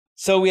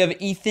So we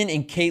have Ethan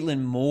and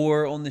Caitlin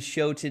Moore on the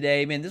show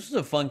today. Man, this was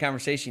a fun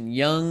conversation.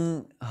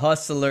 Young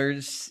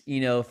hustlers,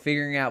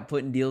 figuring out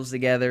putting deals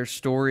together,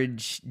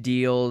 storage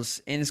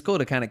deals, and it's cool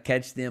to kind of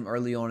catch them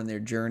early on in their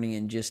journey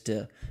and just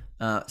to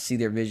see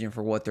their vision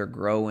for what they're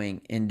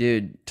growing. And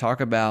dude, talk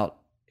about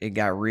it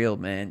got real,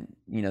 man.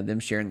 Them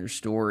sharing their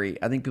story.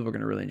 I think people are going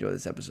to really enjoy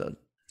this episode.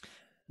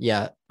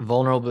 Yeah,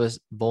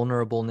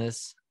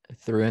 vulnerableness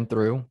through and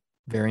through,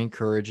 very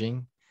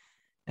encouraging,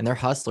 and they're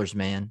hustlers,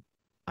 man.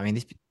 I mean,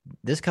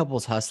 this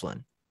couple's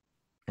hustling,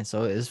 and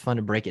so it was fun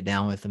to break it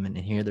down with them and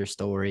hear their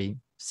story,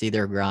 see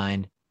their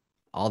grind,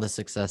 all the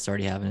success they're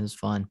already having. It was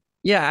fun.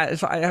 Yeah,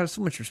 I have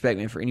so much respect,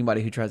 man, for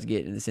anybody who tries to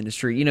get in this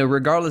industry.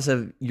 Regardless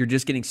of you're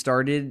just getting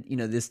started,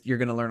 you're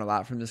going to learn a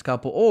lot from this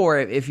couple. Or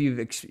if you're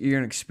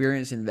an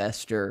experienced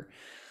investor,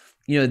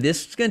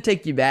 this is going to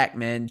take you back,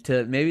 man.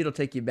 Maybe it'll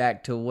take you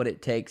back to what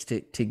it takes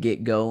to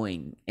get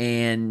going.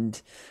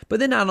 But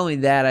then not only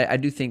that, I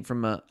do think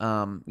from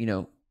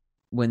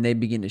when they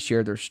begin to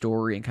share their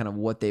story and kind of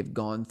what they've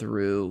gone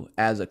through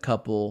as a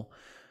couple,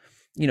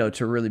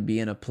 to really be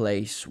in a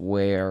place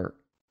where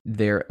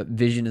their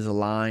vision is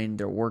aligned,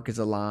 their work is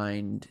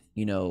aligned.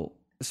 It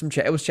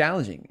was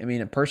challenging. I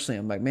mean, personally,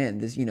 I'm like, man,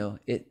 this,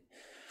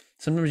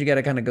 sometimes you got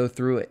to kind of go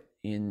through it,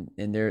 and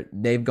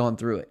they've gone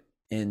through it.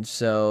 And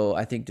so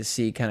I think to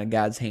see kind of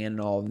God's hand in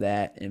all of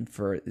that, and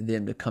for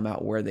them to come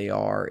out where they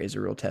are, is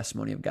a real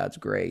testimony of God's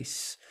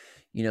grace.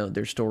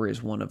 Their story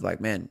is one of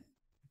like, man,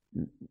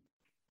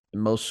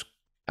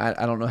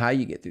 I don't know how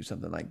you get through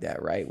something like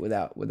that, right?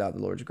 Without the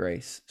Lord's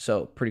grace.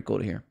 So pretty cool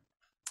to hear.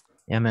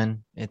 Yeah,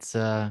 man. It's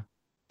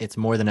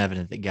more than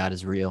evident that God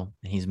is real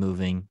and he's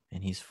moving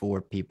and he's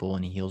for people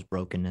and he heals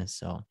brokenness.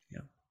 So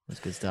yeah, that's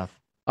good stuff.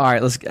 All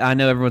right, I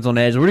know everyone's on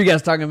edge. What are you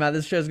guys talking about?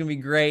 This show's going to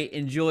be great.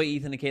 Enjoy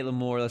Ethan and Caitlin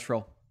Moore. Let's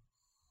roll.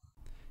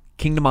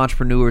 Kingdom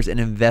entrepreneurs and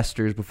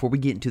investors, before we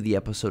get into the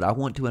episode, I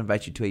want to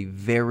invite you to a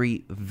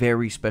very,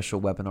 very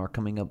special webinar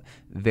coming up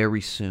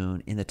very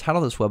soon. And the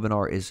title of this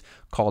webinar is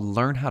called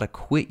Learn How to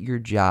Quit Your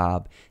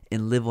Job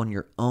and Live on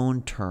Your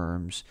Own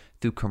Terms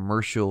Through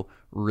Commercial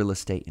Real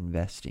Estate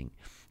Investing.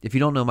 If you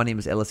don't know, my name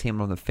is Ellis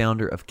Hammond. I'm the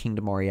founder of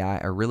Kingdom REI,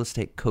 a real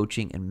estate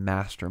coaching and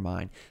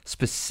mastermind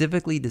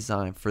specifically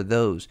designed for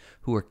those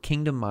who are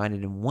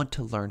kingdom-minded and want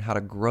to learn how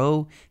to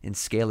grow and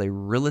scale a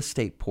real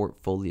estate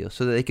portfolio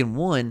so that they can,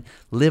 one,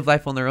 live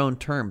life on their own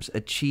terms,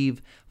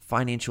 achieve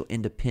financial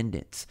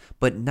independence,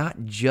 but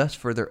not just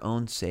for their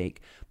own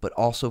sake, but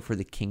also for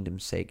the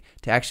kingdom's sake,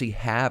 to actually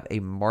have a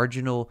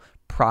marginal,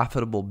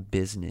 profitable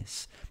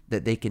business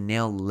that they can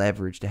now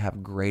leverage to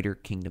have greater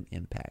kingdom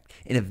impact.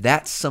 And if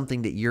that's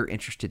something that you're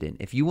interested in,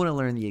 if you want to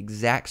learn the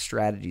exact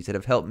strategies that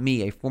have helped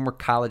me, a former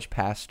college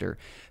pastor,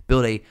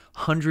 build a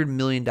 $100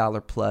 million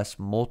plus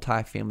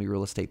multifamily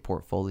real estate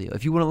portfolio,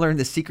 if you want to learn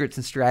the secrets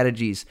and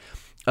strategies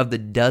of the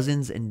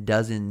dozens and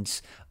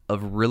dozens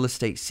of real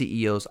estate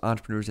CEOs,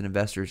 entrepreneurs, and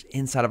investors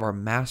inside of our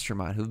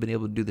mastermind who've been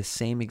able to do the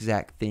same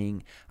exact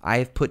thing, I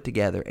have put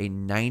together a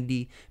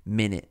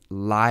 90-minute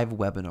live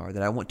webinar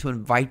that I want to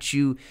invite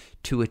you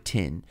to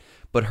attend.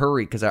 But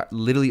hurry, because I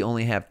literally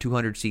only have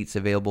 200 seats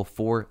available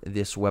for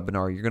this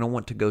webinar. You're going to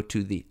want to go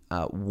to the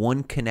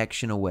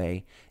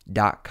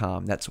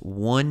oneconnectionaway.com. That's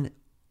one,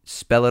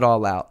 spell it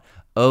all out,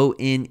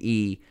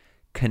 ONE,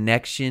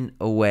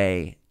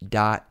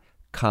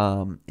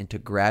 connectionaway.com. And to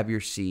grab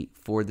your seat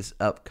for this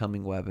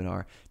upcoming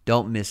webinar.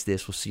 Don't miss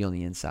this. We'll see you on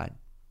the inside.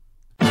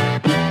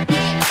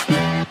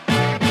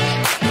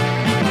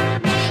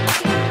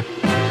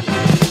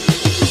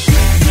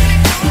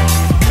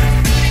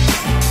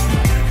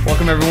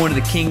 Welcome everyone to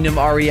the Kingdom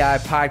REI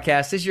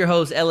podcast. This is your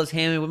host Ellis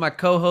Hammond with my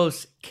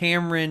co-host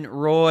Cameron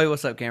Roy.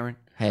 What's up, Cameron?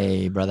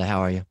 Hey, brother.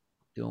 How are you?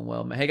 Doing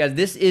well, man. Hey, guys,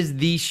 this is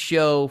the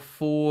show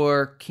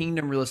for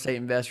Kingdom real estate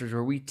investors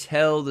where we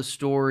tell the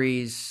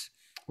stories,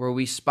 where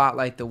we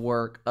spotlight the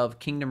work of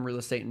Kingdom real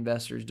estate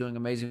investors doing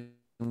amazing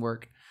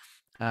work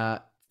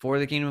for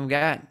the kingdom of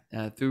God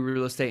through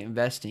real estate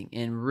investing.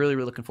 And really,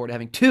 really looking forward to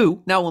having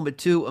not one, but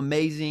two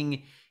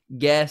amazing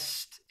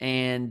guests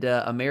and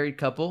a married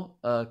couple,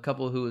 a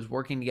couple who is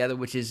working together,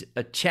 which is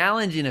a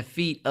challenge and a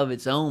feat of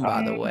its own,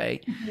 by the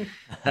way.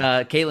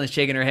 Caitlin's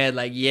shaking her head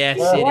like, yes,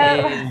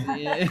 it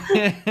is.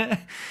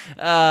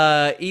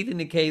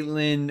 Ethan and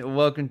Caitlin,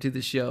 welcome to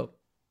the show.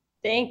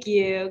 Thank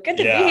you. Good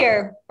to be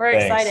here. We're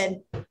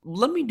excited.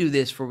 Let me do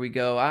this before we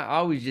go. I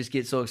always just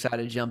get so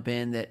excited to jump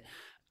in that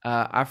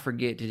I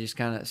forget to just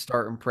kind of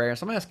start in prayer.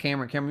 So I'm going to ask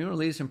Cameron. Cameron, you want to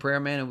lead us in prayer,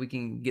 man, and we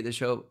can get the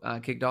show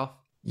kicked off?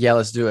 Yeah,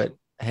 let's do it.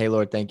 Hey,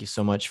 Lord, thank you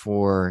so much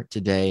for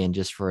today and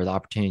just for the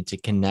opportunity to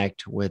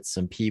connect with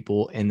some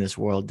people in this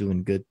world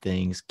doing good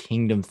things,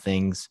 kingdom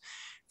things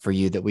for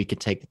you, that we could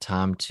take the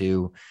time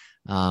to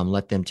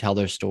let them tell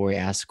their story,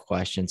 ask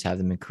questions, have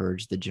them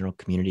encourage the general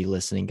community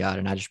listening, God.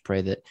 And I just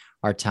pray that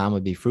our time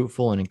would be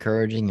fruitful and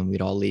encouraging, and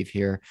we'd all leave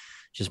here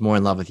just more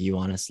in love with you,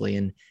 honestly,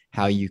 and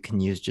how you can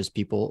use just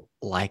people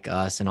like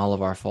us and all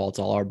of our faults,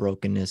 all our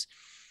brokenness,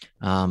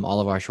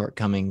 all of our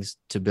shortcomings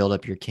to build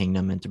up your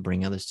kingdom and to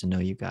bring others to know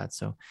you, God.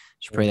 So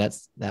just pray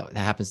that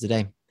happens today.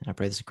 And I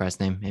pray this in Christ's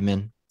name.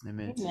 Amen.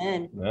 Amen.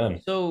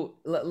 Amen. So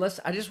let's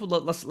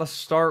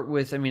start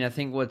with, I mean, I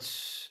think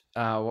what's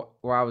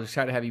where I was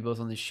excited to have you both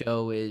on the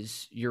show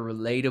is you're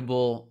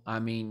relatable. I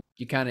mean,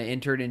 you kind of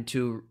entered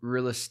into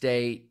real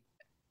estate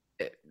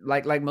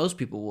like most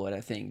people would,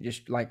 I think,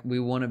 just like we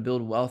want to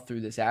build wealth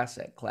through this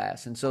asset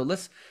class. And so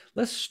let's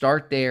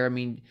start there. I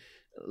mean,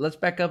 let's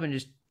back up and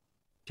just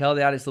tell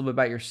the audience a little bit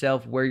about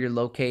yourself, where you're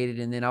located,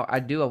 and then I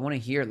want to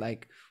hear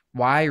like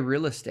why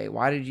real estate?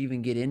 Why did you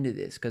even get into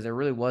this? Because it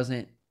really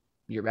wasn't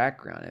your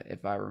background,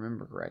 if I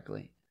remember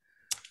correctly.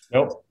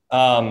 Nope.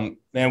 Man,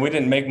 we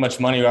didn't make much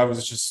money.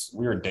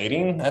 We were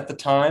dating at the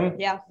time.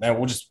 Yeah. Man,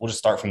 we'll just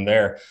start from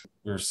there.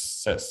 We were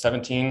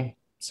 17,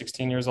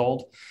 16 years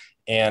old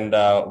and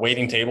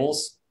waiting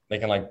tables, I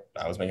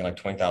was making like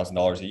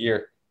 $20,000 a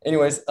year.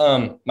 Anyways,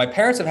 my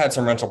parents have had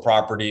some rental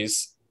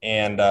properties,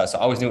 and so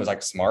I always knew it was like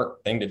a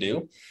smart thing to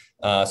do.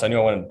 So I knew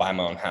I wanted to buy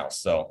my own house.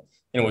 So,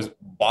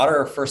 bought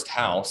our first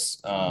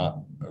house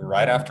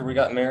right after we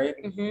got married.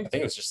 Mm-hmm. I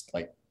think it was just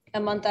like a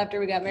month after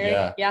we got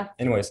married. Yeah.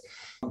 Anyways,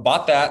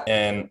 bought that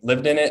and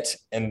lived in it,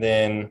 and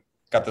then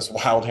got this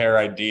wild hair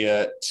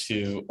idea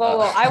to.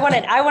 Well, I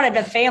wanted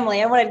a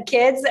family. I wanted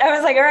kids. I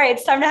was like, all right,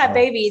 it's time to have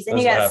babies. And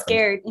he got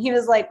scared. He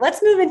was like,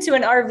 let's move into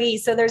an RV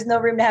so there's no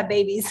room to have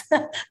babies.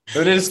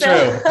 It is true.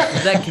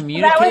 Was that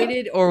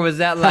communicated, or was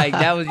that like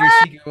that was your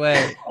secret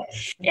way?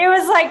 It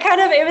was like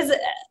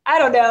I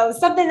don't know,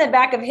 something in the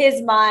back of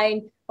his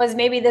mind was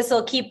maybe this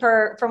will keep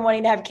her from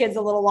wanting to have kids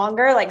a little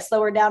longer, like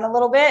slow her down a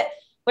little bit.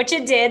 Which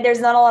it did. There's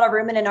not a lot of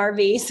room in an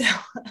RV. So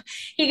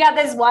he got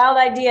this wild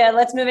idea.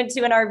 Let's move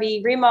into an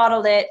RV,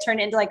 remodeled it,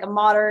 turned it into like a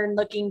modern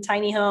looking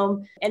tiny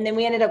home. And then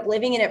we ended up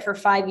living in it for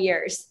 5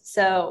 years.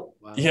 So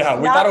yeah,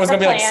 we thought it was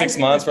going to be like 6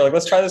 months. We're like,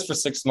 let's try this for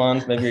 6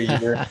 months, maybe a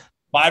year.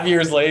 5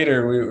 years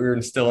later, we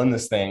were still in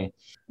this thing.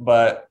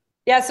 But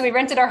yeah, so we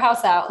rented our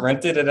house out.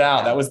 Rented it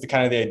out. That was the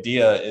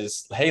idea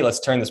is, hey, let's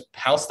turn this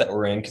house that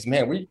we're in. Because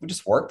man, we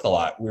just worked a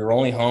lot. We were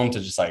only home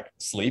to just like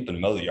sleep and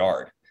mow the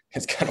yard.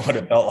 It's kind of what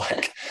it felt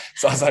like.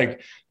 So I was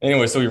like,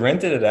 anyway, so we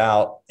rented it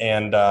out,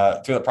 and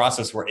through the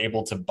process, we're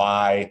able to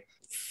buy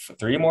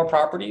 3 more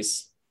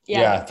properties.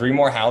 Yeah, 3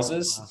 more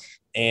houses. Wow.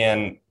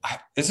 And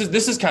this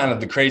is kind of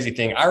the crazy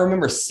thing. I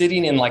remember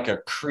sitting in like a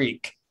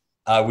creek.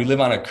 We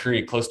live on a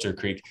creek, close to a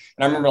creek.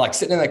 And I remember like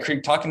sitting in that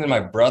creek, talking to my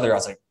brother. I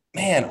was like,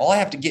 man, all I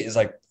have to get is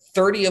like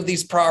 30 of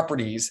these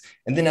properties,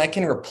 and then I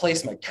can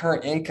replace my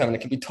current income, and it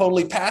can be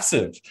totally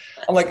passive.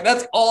 I'm like,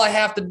 that's all I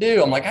have to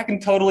do. I'm like, I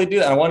can totally do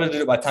that. I wanted to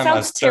do it by the time I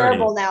was 30. Sounds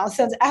terrible now.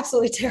 Sounds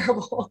absolutely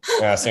terrible.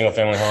 Yeah, single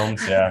family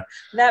homes. Yeah.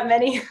 That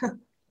many.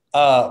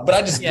 But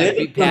I just did.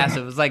 Be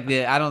passive. It's like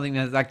I don't think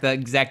that's like the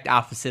exact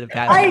opposite of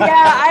passive.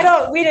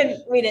 We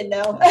didn't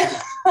know.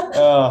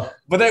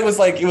 But it was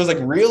like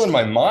real in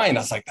my mind.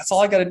 I was like, that's all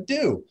I got to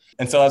do.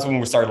 And so that's when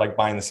we started like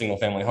buying the single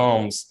family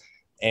homes,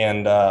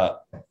 and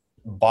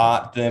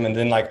bought them. And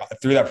then like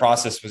through that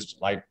process was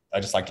like, I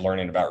just liked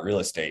learning about real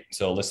estate.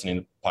 So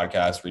listening to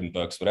podcasts, reading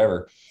books,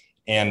 whatever.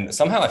 And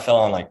somehow I fell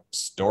on like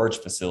storage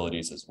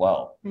facilities as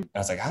well. And I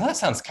was like, oh, that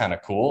sounds kind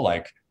of cool.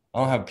 Like I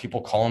don't have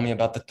people calling me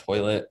about the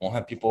toilet. I won't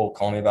have people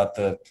calling me about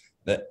the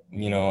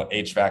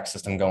HVAC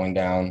system going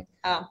down.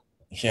 Oh.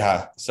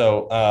 Yeah.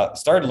 So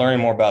started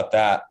learning more about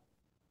that.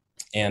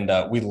 And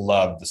we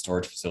loved the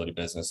storage facility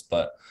business.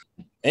 But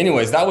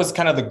anyways, that was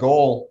kind of the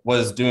goal,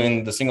 was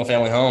doing the single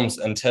family homes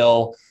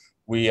until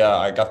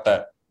I got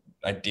that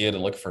idea to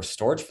look for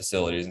storage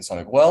facilities. And so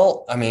I'm like,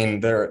 well, I mean,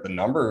 the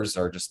numbers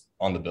are just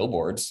on the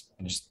billboards,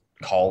 and just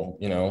call,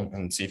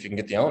 and see if you can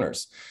get the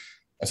owners.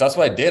 And so that's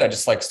what I did. I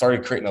just like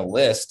started creating a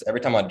list. Every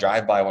time I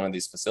drive by one of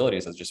these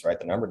facilities, I just write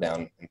the number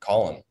down and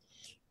call them.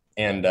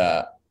 And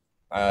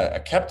I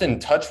kept in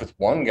touch with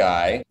one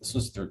guy. This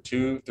was through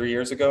 2-3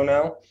 years ago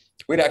now.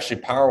 We'd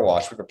actually power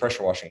washed. We have a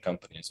pressure washing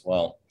company as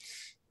well.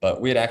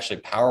 But we had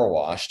actually power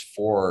washed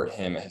for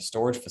him at his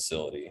storage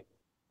facility,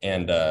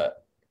 and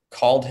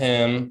called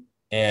him,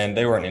 and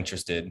they weren't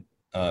interested.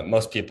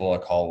 Most people I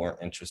call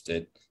weren't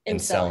interested in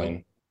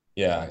selling.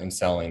 Yeah, in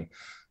selling.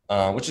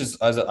 Which is,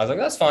 I was like,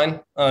 that's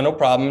fine. No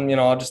problem.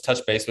 I'll just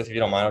touch base with you if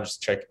you don't mind. I'll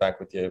just check back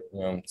with you,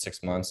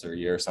 6 months or a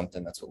year or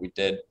something. That's what we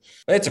did.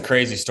 But it's a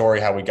crazy story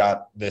how we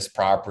got this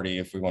property.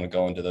 If we want to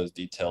go into those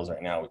details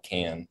right now, we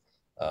can.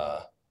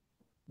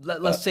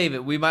 Let's save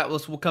it.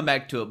 We'll come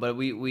back to it. But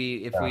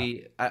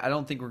I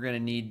don't think we're going to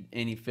need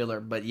any filler,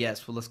 but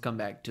yes, let's come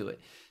back to it.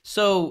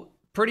 So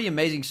pretty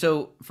amazing.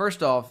 So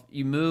first off,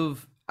 you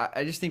move.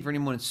 I just think for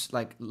anyone that's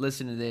like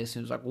listening to this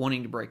and who's like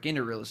wanting to break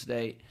into real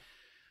estate,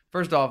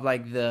 first off,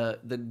 like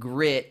the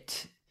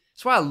grit.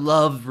 That's why I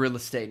love real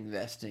estate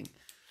investing.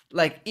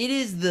 Like it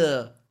is.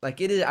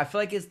 I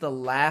feel like it's the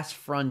last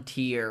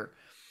frontier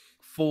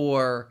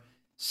for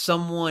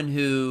someone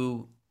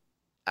who,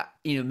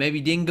 maybe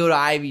didn't go to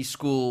Ivy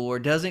school or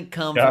doesn't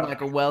come from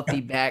like a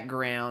wealthy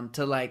background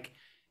to like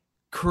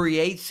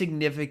create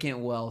significant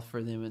wealth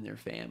for them and their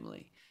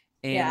family.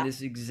 And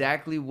it's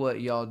exactly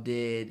what y'all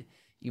did.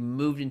 You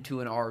moved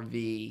into an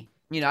RV.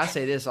 I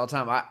say this all the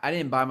time. I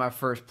didn't buy my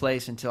first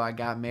place until I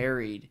got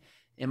married.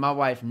 And my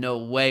wife, no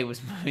way, was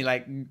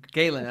like,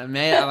 Caitlin,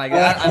 man, I'm like,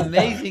 that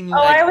amazing. Oh,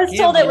 I was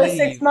told it was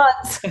 6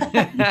 months.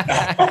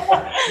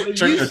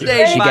 You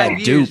stayed 5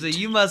 years, duped. so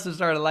you must have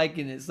started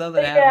liking it.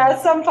 Something Yeah,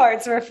 happened. some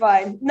parts were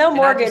fine. No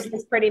mortgage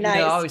was pretty nice.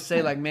 I always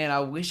say, like, man, I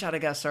wish I'd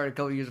have got started a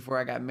couple years before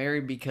I got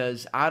married,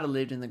 because I'd have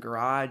lived in the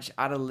garage.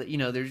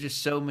 There's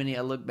just so many.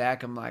 I look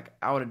back, I'm like,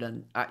 I would have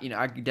done,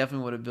 I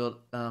definitely would have built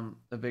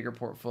a bigger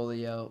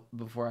portfolio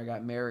before I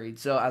got married.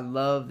 So I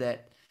love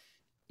that.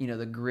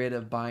 The grit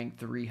of buying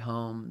 3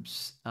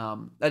 homes. I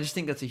just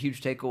think that's a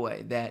huge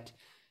takeaway, that,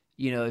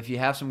 if you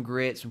have some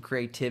grit, some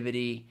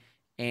creativity,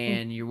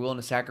 and you're willing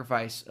to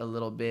sacrifice a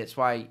little bit. It's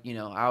why,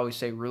 I always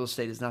say real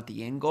estate is not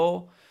the end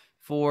goal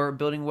for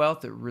building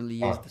wealth. It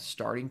really is the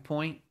starting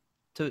point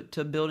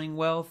to building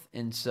wealth.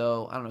 And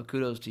so, I don't know,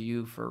 kudos to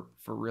you for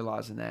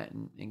realizing that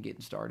and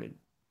getting started.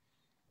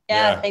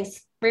 Yeah,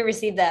 thanks. We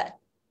received that.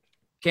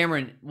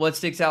 Cameron, what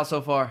sticks out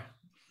so far?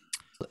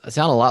 It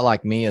sounded a lot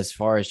like me as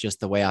far as just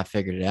the way I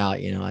figured it out.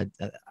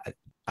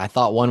 I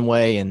thought one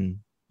way, and,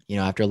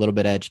 after a little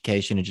bit of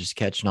education and just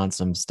catching on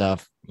some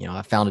stuff,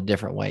 I found a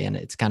different way, and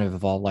it's kind of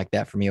evolved like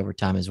that for me over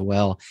time as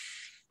well.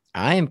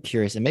 I am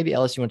curious, and maybe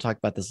Ellis, you want to talk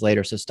about this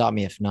later, so stop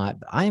me if not,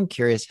 but I am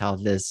curious how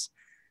this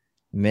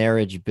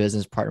marriage,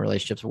 business partner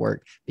relationships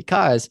work,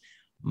 because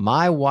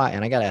my wife,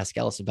 and I got to ask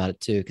Ellis about it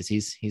too, because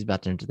he's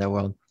about to enter that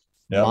world.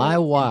 Yep. My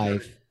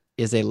wife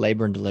is a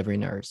labor and delivery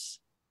nurse.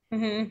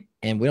 Mm-hmm.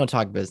 And we don't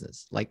talk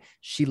business. Like,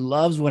 she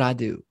loves what I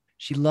do.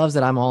 She loves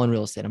that I'm all in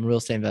real estate. I'm a real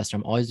estate investor.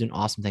 I'm always doing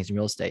awesome things in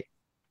real estate,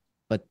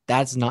 but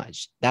that's not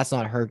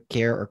her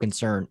care or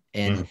concern.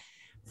 And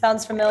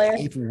sounds familiar.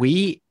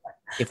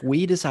 If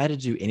we decide to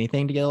do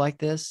anything together like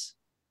this,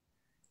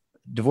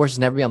 divorce is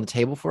never be on the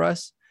table for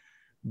us,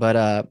 but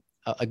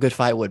a good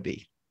fight would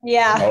be.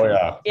 Yeah. Oh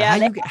yeah.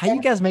 Yeah. How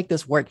you guys make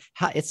this work?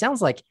 It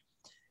sounds like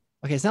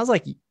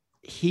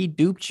he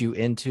duped you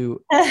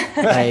into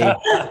a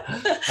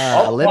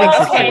living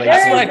situation.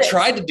 That's what I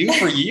tried to do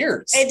for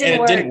years. It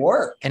didn't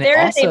work. And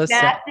there is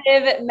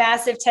a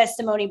massive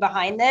testimony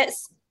behind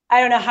this.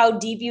 I don't know how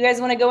deep you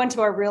guys want to go into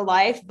our real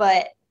life,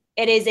 but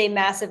it is a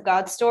massive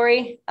God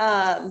story.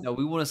 No,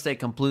 we want to stay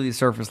completely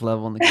surface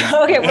level in the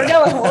okay, we'll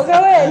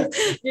go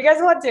in. You guys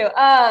want to?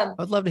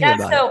 I'd love to hear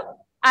about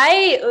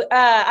it.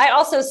 I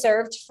also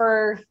served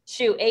for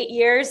 8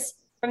 years.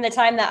 From the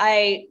time that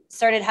I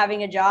started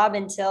having a job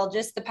until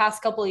just the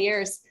past couple of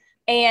years.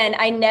 And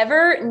I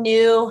never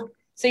knew,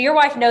 so your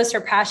wife knows her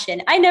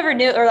passion. I never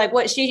knew, or like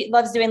what she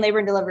loves doing, labor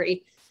and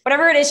delivery,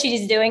 whatever it is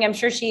she's doing. I'm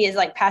sure she is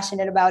like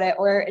passionate about it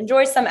or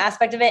enjoys some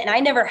aspect of it. And I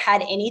never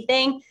had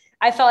anything.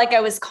 I felt like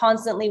I was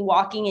constantly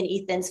walking in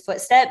Ethan's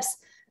footsteps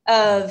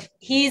of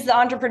he's the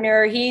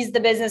entrepreneur. He's the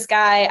business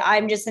guy.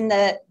 I'm just in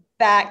the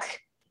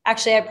back.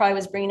 Actually, I probably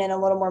was bringing in a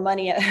little more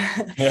money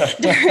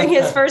during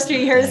his first few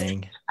years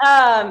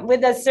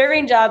with the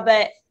serving job,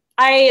 but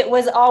I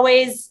was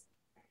always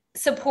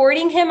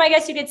supporting him, I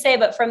guess you could say,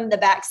 but from the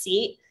back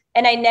seat.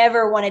 And I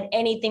never wanted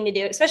anything to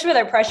do, especially with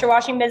our pressure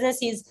washing business.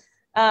 He's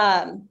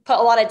put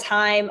a lot of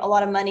time, a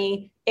lot of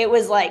money. It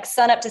was like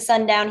sun up to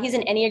sundown. He's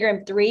an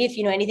Enneagram 3. If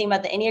you know anything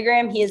about the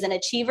Enneagram, he is an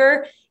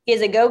achiever. He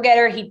is a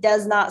go-getter. He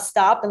does not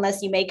stop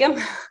unless you make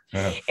him.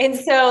 And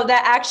so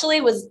that actually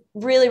was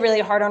really,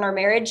 really hard on our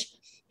marriage.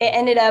 It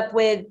ended up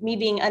with me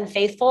being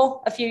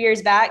unfaithful a few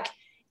years back.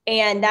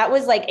 And that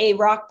was like a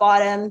rock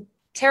bottom,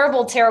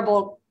 terrible,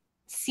 terrible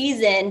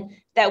season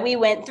that we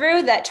went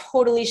through that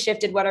totally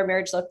shifted what our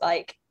marriage looked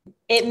like.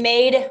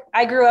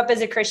 I grew up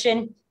as a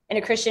Christian in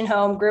a Christian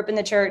home, grew up in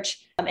the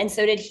church, and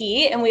so did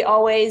he. And we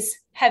always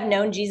have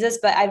known Jesus,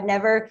 but I've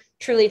never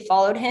truly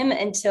followed him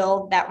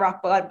until that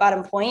rock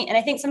bottom point. And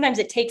I think sometimes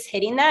it takes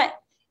hitting that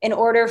in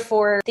order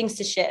for things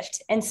to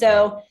shift. And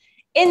so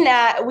in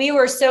that, we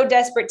were so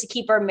desperate to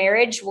keep our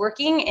marriage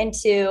working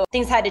into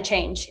things had to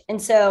change.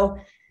 And so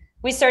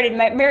we started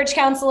marriage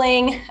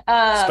counseling.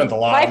 Spent a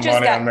lot of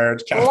money on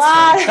marriage counseling. A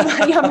lot of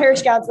money on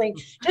marriage counseling.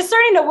 Just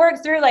starting to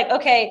work through like,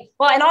 okay,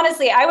 well, and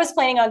honestly, I was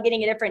planning on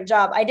getting a different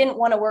job. I didn't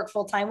want to work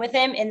full time with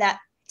him in that,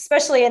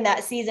 especially in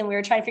that season. We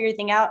were trying to figure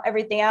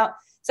everything out.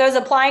 So I was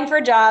applying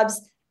for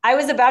jobs. I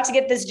was about to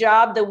get this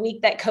job the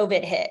week that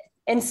COVID hit.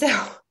 And so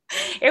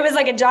it was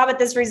like a job at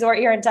this resort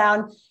here in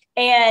town.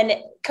 And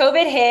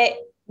COVID hit,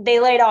 they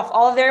laid off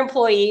all of their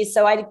employees.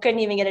 So I couldn't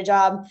even get a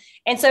job.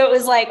 And so it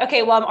was like,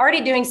 okay, well, I'm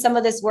already doing some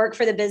of this work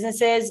for the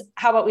businesses.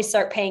 How about we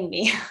start paying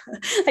me?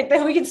 Like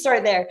then we can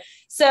start there.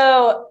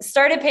 So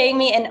started paying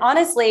me. And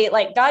honestly,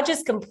 like God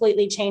just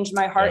completely changed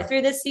my heart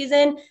through this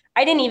season.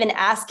 I didn't even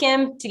ask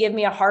him to give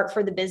me a heart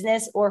for the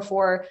business or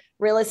for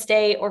real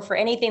estate or for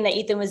anything that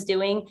Ethan was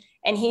doing.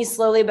 And he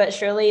slowly but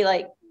surely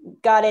like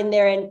got in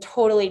there and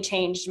totally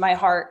changed my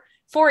heart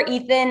for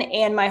Ethan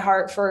and my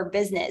heart for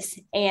business.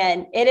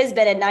 And it has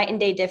been a night and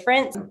day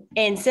difference.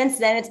 And since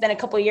then, it's been a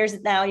couple of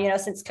years now,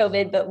 since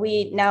COVID, but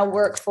we now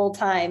work full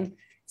time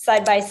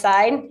side by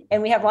side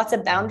and we have lots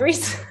of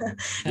boundaries.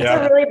 It's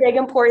a really big,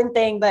 important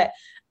thing, but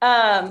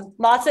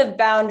lots of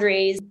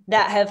boundaries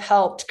that have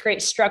helped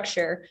create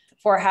structure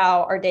for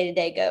how our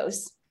day-to-day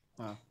goes.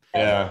 Wow.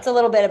 Yeah. It's a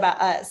little bit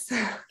about us.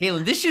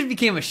 Caitlin, this just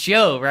became a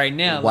show right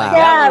now. Wow. that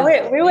Yeah,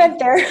 was- we went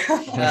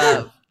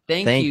there.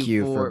 Thank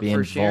you for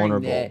being sharing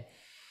vulnerable. that.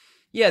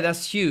 Yeah,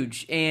 that's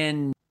huge,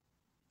 and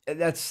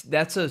that's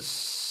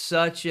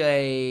such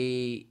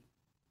a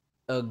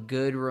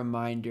good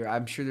reminder.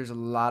 I'm sure there's a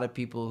lot of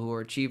people who are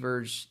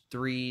achievers,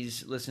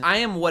 threes. Listen, I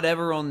am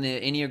whatever on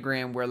the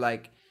Enneagram where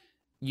like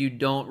you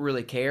don't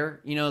really care,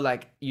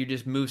 like you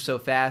just move so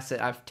fast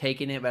that I've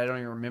taken it, but I don't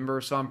even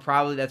remember. So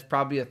that's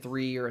probably a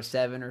 3 or a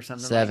 7 or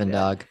something. 7,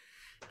 like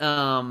that.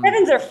 dog.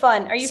 Sevens are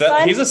fun. Are you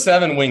fun? He's a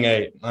 7 wing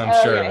 8. I'm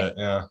Oh, sure okay. of it.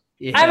 Yeah.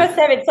 Yeah. I'm a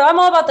 7, so I'm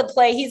all about the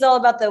play. He's all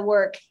about the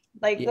work.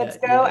 Like, Yeah, let's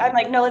go. yeah. I'm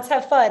like, no, let's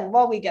have fun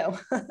while we go.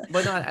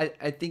 But no,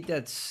 I think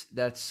that's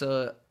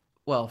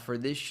well for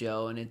this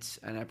show, and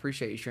I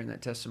appreciate you sharing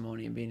that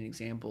testimony and being an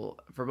example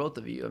for both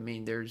of you. I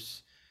mean,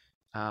 there's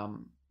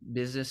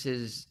business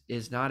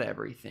is not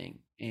everything,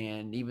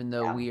 and even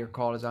though we are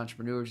called as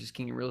entrepreneurs, as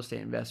Kingdom Real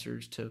Estate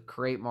investors, to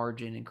create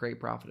margin and create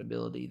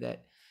profitability,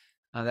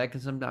 that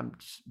can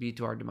sometimes be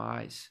to our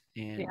demise.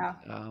 And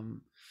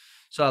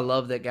so I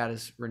love that God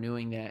is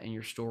renewing that in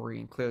your story,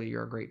 and clearly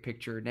you're a great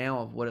picture now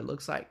of what it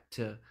looks like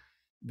to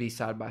be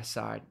side by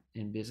side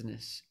in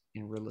business,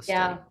 in real estate.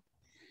 Yeah.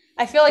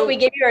 I feel like we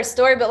gave you our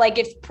story, but like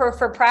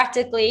for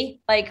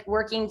practically like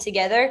working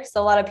together.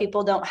 So a lot of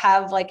people don't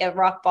have like a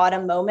rock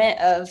bottom moment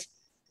of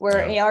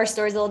where, our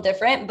story's a little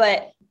different,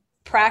 but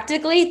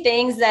practically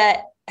things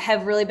that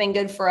have really been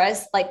good for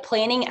us, like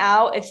planning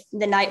out if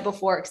the night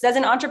before, because as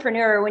an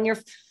entrepreneur, when you're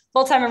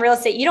full-time in real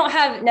estate, you don't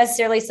have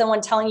necessarily someone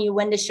telling you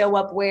when to show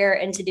up, where,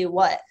 and to do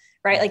what,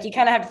 right? Like you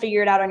kind of have to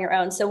figure it out on your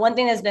own. So one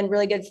thing that's been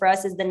really good for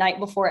us is the night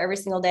before every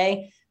single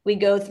day, we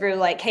go through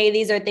like, hey,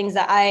 these are things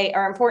that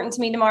are important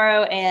to me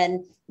tomorrow.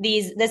 And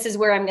this is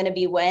where I'm going to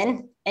be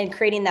when, and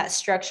creating that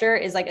structure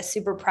is like a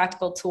super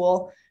practical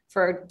tool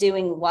for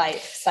doing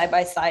life side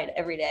by side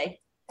every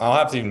day. I'll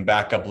have to even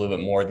back up a little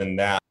bit more than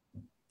that.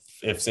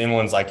 If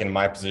anyone's like in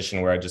my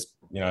position where I just,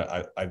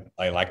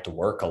 I like to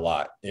work a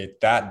lot,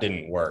 that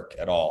didn't work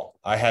at all.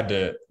 I had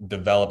to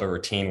develop a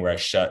routine where I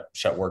shut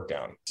work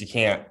down. You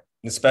can't,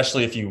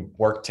 especially if you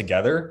work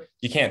together,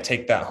 you can't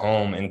take that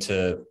home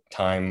into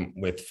time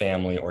with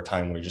family or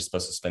time where you're just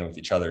supposed to spend with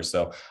each other.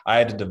 So I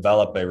had to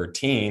develop a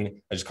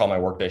routine. I just call my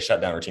workday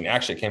shutdown routine.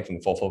 Actually, it came from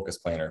the Full Focus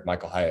Planner,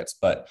 Michael Hyatt's,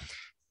 but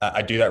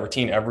I do that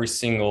routine every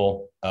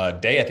single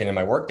day at the end of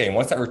my workday. And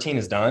once that routine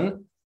is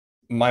done,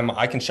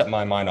 I can shut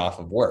my mind off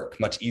of work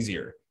much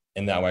easier.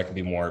 And that way I can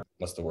be more,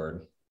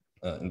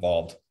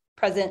 involved.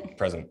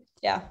 Present.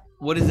 Yeah.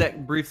 What does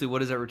that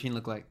routine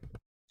look like?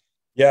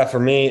 Yeah, for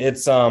me,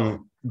 it's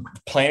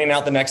planning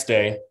out the next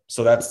day.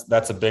 So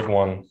that's a big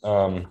one.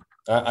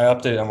 I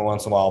update it every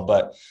once in a while,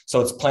 but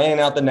so it's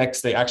planning out the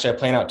next day. Actually, I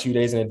plan out 2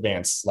 days in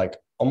advance, like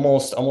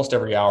almost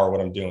every hour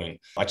what I'm doing.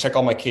 I check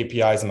all my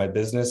KPIs in my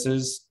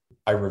businesses.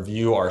 I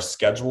review our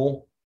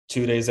schedule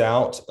 2 days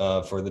out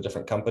for the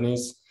different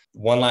companies.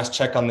 One last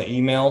check on the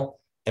email.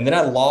 And then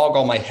I log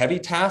all my heavy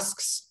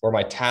tasks or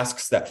my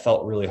tasks that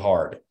felt really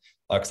hard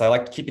because I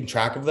like keeping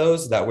track of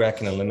those. That way I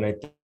can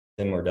eliminate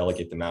them or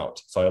delegate them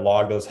out. So I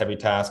log those heavy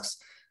tasks.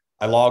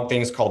 I log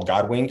things called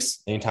God winks.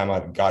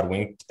 Anytime God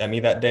winked at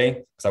me that day,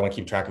 because I want to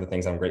keep track of the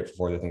things I'm grateful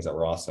for, the things that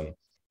were awesome.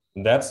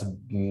 And that's the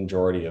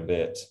majority of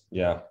it.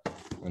 Yeah.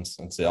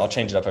 That's it. I'll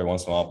change it up every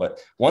once in a while. But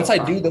once I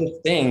do those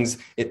things,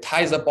 it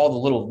ties up all the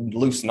little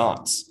loose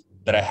knots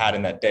that I had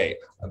in that day.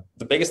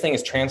 The biggest thing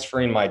is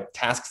transferring my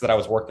tasks that I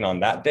was working on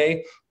that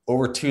day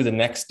over to the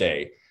next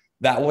day.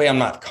 That way I'm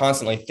not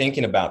constantly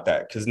thinking about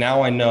that. Because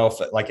now I know if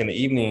like in the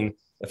evening,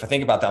 if I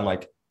think about that, I'm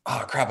like,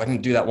 oh crap, I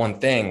didn't do that one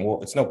thing.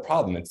 Well, it's no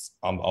problem.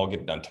 I'll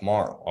get it done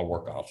tomorrow.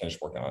 I'll finish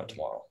working on it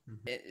tomorrow.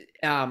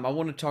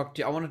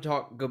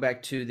 Go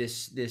back to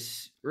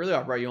this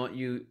earlier, bro.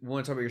 You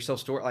want to talk about your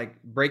self-storage,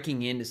 like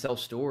breaking into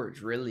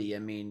self-storage, really. I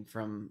mean,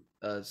 from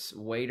a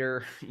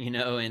waiter, and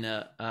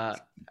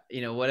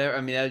whatever.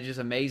 I mean, that was just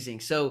amazing.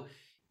 So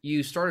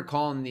you started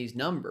calling these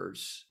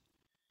numbers.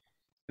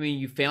 I mean,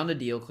 you found a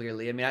deal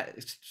clearly. I mean,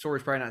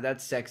 storage probably not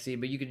that sexy,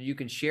 but you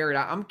can share it.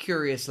 I'm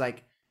curious,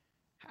 like,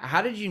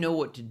 how did you know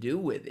what to do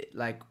with it?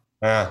 Like,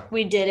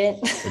 we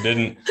didn't. We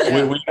didn't.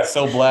 Yeah. We got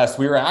so blessed.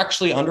 We were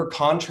actually under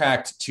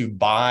contract to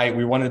buy.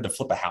 We wanted to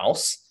flip a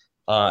house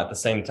at the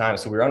same time,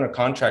 so we were under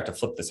contract to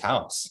flip this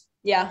house.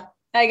 Yeah,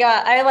 I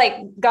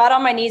got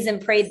on my knees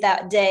and prayed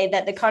that day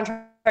that the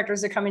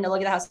contractors are coming to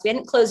look at the house. We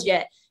hadn't closed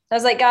yet. I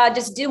was like, God,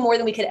 just do more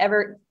than we could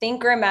ever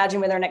think or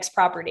imagine with our next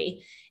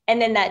property.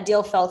 And then that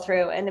deal fell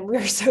through, and we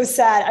were so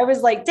sad. I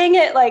was like, dang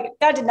it! Like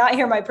God did not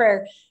hear my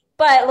prayer.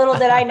 But little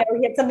did I know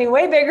he had something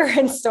way bigger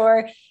in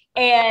store.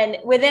 And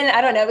it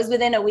was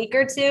within a week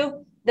or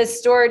two, the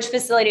storage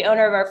facility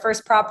owner of our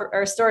first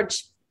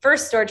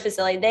storage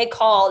facility, they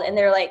called and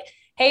they're like,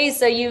 hey,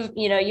 so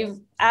you've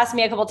asked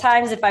me a couple of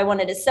times if I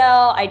wanted to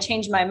sell. I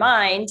changed my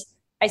mind.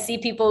 I see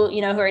people,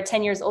 who are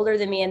 10 years older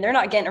than me and they're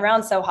not getting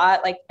around so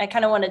hot. Like I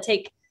kind of want to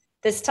take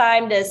this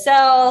time to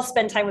sell,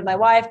 spend time with my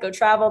wife, go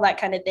travel,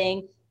 that kind of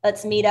thing.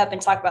 Let's meet up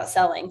and talk about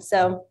selling.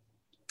 So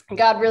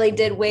God really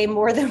did way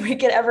more than we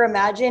could ever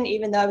imagine,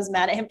 even though I was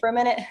mad at him for a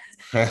minute.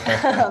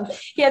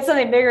 He had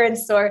something bigger in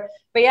store.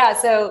 But yeah,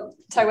 so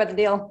talk about the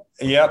deal.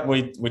 Yep,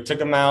 we took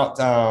him out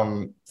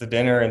to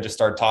dinner and just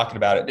started talking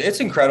about it. It's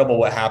incredible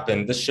what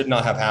happened. This should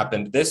not have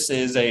happened. This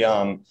is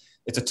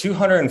it's a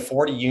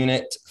 240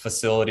 unit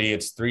facility.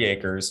 It's 3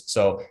 acres.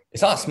 So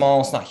it's not small.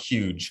 It's not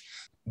huge,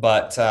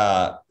 but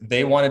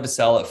they wanted to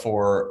sell it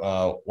for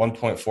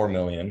 1.4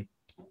 million.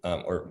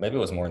 Or maybe it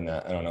was more than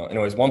that. I don't know.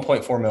 Anyways,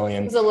 1.4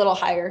 million. It was a little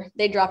higher.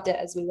 They dropped it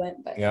as we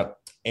went, but yep.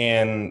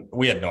 And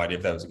we had no idea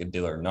if that was a good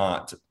deal or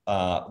not.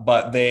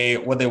 But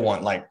what they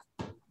want, like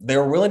they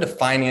were willing to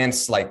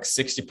finance like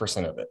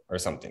 60% of it or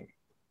something.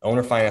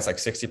 Owner finance like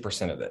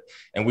 60% of it.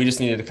 And we just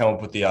needed to come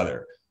up with the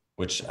other,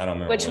 which I don't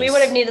remember. Which we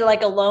would have needed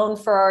like a loan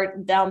for our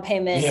down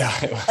payment.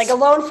 Yeah. Like a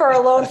loan for a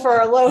loan for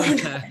a loan. We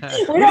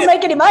don't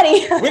make any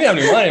money. We didn't have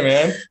any money,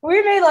 man.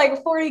 We made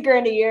like 40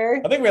 grand a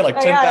year. I think we had like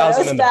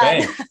 10,000 in the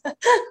bank.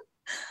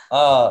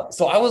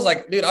 So I was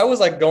like, dude, I was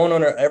like going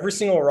on every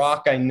single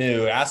rock I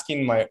knew,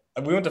 asking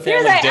we went to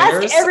family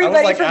dinners. I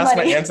was like asking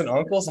my aunts and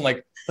uncles. I'm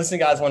like, listen,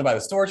 guys, I want to buy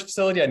the storage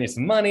facility. I need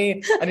some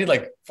money. I need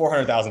like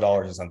 $400,000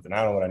 or something.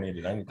 I don't know what I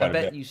needed. I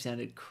bet you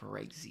sounded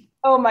crazy.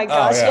 Oh my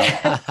gosh. Oh,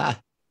 yeah.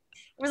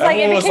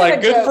 It was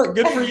like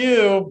good for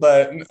you,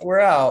 but we're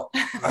out.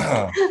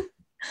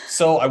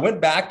 So I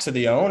went back to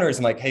the owners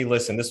and like, hey,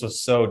 listen, this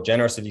was so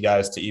generous of you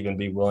guys to even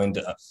be willing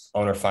to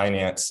owner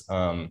finance,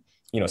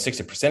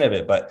 60% of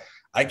it, but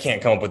I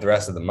can't come up with the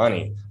rest of the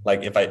money.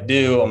 Like if I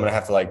do, I'm going to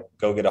have to like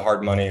go get a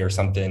hard money or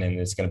something. And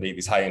it's going to be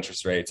these high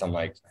interest rates. I'm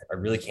like, I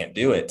really can't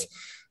do it.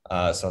 So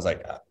I was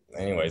like,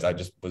 anyways, I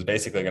just was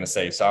basically going to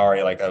say,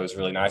 sorry, like that was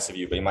really nice of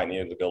you, but you might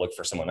need to go look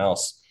for someone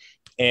else.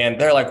 And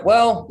they're like,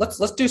 well,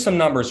 let's do some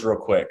numbers real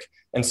quick.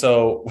 And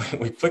so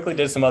we quickly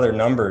did some other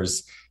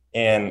numbers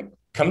and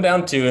come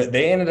down to it.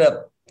 They ended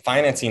up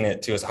financing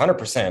it to us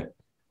 100%.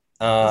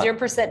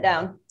 0%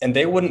 down. And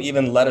they wouldn't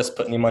even let us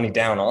put any money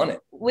down on it.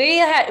 We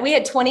had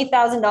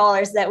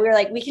 $20,000 that we were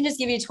like, we can just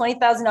give you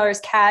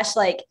 $20,000 cash,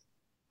 like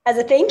as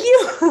a thank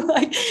you,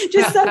 like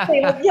just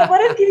something. Like, yeah,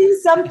 let us give you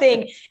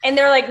something. And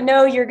they're like,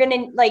 no, you're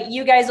gonna like,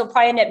 you guys will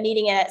probably end up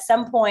needing it at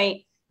some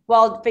point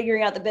while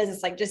figuring out the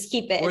business. Like, just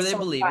keep it. Were they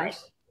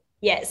believers?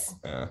 Yes.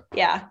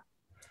 Yeah.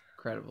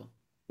 Incredible.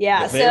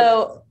 Yeah.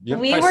 So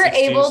we were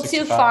able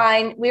to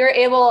find.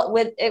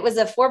 It was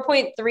a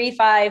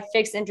 4.35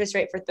 fixed interest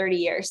rate for 30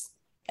 years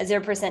at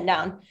 0%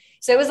 down.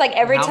 So it was like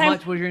every time. How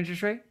much was your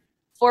interest rate?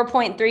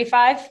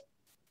 4.35.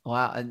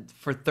 Wow. And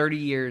for 30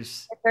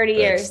 years. 30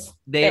 years.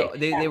 They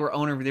were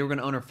going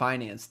to owner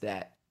finance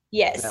that.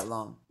 Yes. That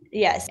long.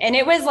 Yes. And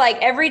it was like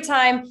every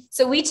time.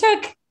 So we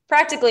took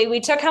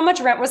how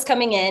much rent was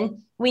coming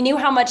in. We knew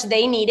how much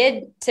they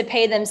needed to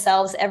pay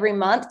themselves every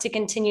month to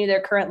continue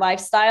their current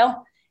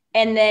lifestyle.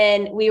 And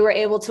then we were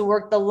able to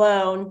work the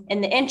loan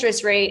and the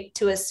interest rate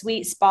to a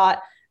sweet spot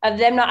of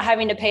them not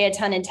having to pay a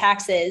ton in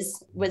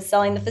taxes with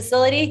selling the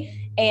facility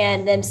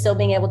and them still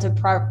being able to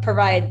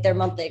provide their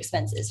monthly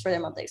expenses.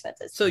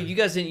 So you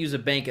guys didn't use a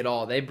bank at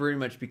all. They pretty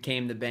much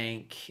became the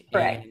bank.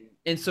 Correct.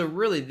 And so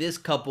really this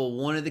couple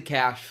wanted the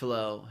cash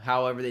flow.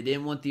 However, they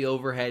didn't want the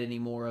overhead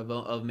anymore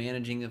of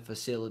managing a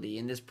facility.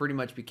 And this pretty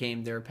much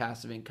became their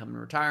passive income in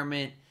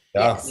retirement.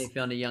 Yeah. They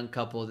found a young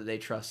couple that they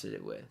trusted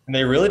it with. And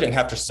they really didn't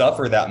have to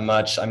suffer that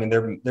much. I mean, they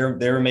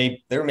were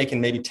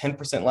making maybe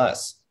 10%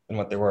 less than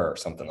what they were or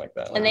something like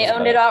that. And they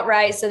owned it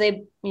outright. So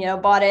they,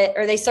 bought it,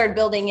 or they started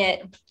building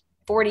it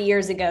 40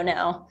 years ago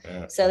now.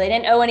 Yeah. So they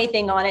didn't owe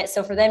anything on it.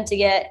 So for them to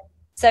get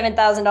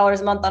 $7,000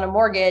 a month on a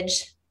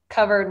mortgage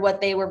covered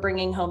what they were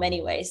bringing home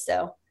anyway.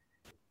 So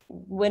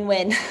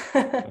win-win.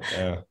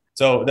 Yeah.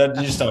 So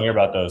you just don't hear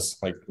about those.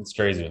 Like, it's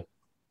crazy.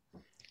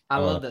 I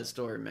love that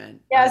story,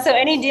 man. Yeah. So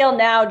any deal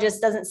now just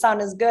doesn't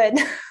sound as good.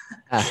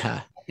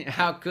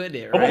 How could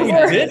it? Right? But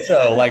we did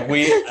though. Like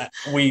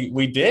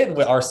we did.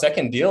 Our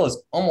second deal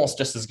is almost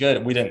just as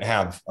good. We didn't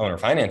have owner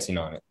financing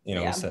on it.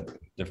 We said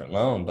different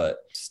loan, but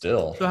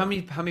still. So how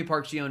many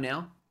parks do you own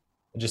now?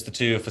 Just the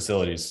 2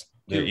 facilities.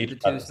 The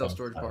 2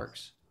 self-storage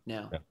parks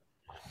now. Yeah.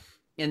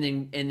 And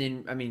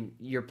then, I mean,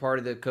 you're part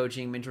of the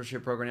coaching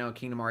mentorship program now at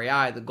Kingdom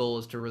REI. The goal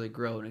is to really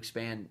grow and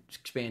expand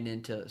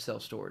into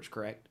self-storage,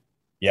 correct?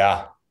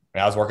 Yeah.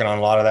 And I was working on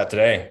a lot of that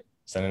today,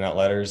 sending out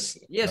letters.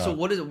 Yeah. So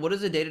what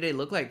does a day-to-day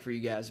look like for you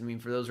guys? I mean,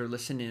 for those who are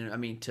listening, I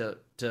mean, to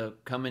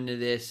come into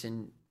this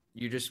and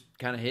you're just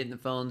kind of hitting the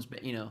phones,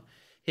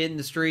 hitting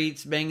the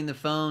streets, banging the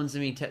phones. I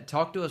mean,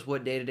 talk to us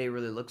what day-to-day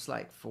really looks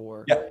like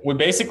for. Yeah, we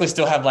basically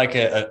still have like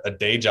a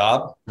day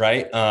job,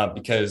 right?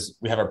 Because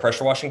we have our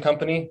pressure washing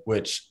company,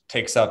 which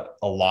takes up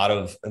a lot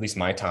of, at least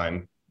my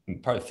time,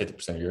 probably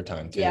 50% of your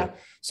time too. Yeah.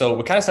 So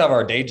we kind of still have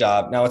our day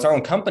job. Now it's our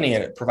own company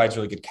and it provides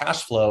really good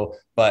cash flow,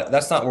 but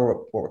that's not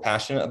what we're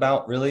passionate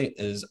about really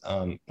is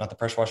not the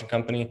pressure washing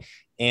company.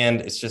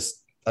 And it's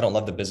just,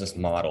 the business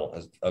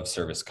model of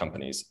service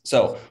companies.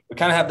 So we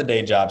kind of have the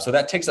day job. So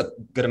that takes a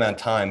good amount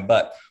of time,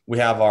 but we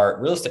have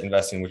our real estate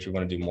investing, which we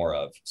want to do more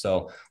of.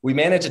 So we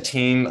manage a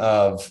team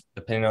of,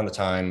 depending on the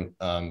time,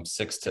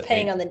 6 to 8.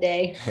 Depending on the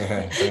day,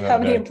 Depending on how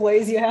the many day.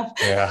 employees you have.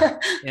 Yeah.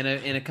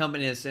 In a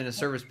company that's in a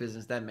service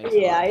business, that makes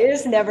Yeah, you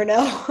just never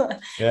know.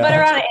 Yeah. But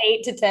around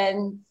 8 to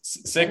 10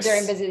 6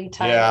 during busy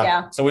time. Yeah.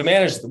 Yeah. So we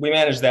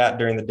manage that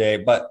during the day,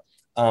 but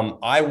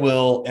I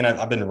will, and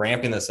I've been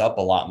ramping this up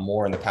a lot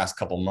more in the past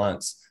couple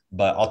months,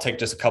 but I'll take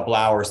just a couple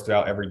hours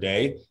throughout every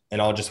day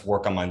and I'll just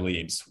work on my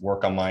leads,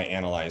 work on my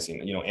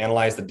analyzing,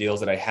 analyze the deals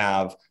that I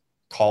have,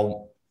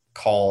 call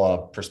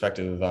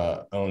prospective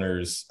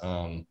owners,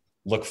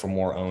 look for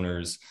more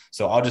owners.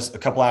 So I'll just, a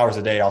couple hours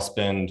a day, I'll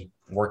spend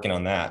working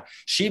on that.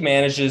 She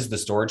manages the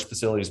storage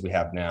facilities we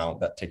have now.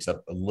 That takes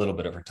up a little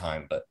bit of her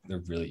time, but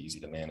they're really easy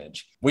to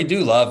manage. We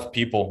do love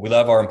people. We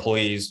love our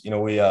employees.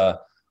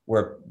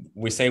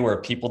 We say we're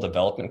a people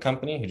development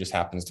company who just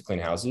happens to clean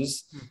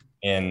houses.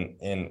 And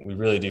we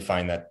really do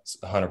find that's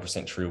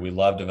 100% true. We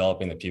love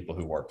developing the people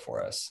who work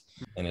for us.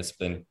 And it's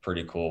been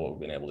pretty cool what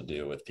we've been able to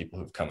do with people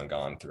who've come and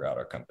gone throughout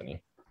our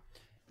company.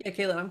 Yeah,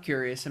 Caitlin, I'm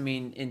curious. I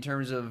mean, in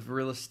terms of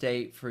real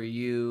estate for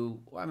you,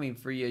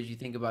 as you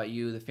think about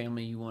you, the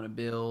family you want to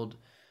build,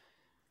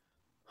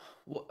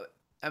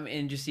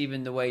 and just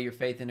even the way your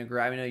faith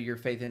integrates. I know your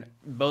faith in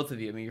both of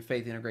you. I mean, your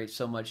faith integrates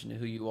so much into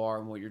who you are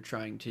and what you're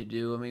trying to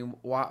do. I mean,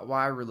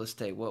 why real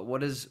estate?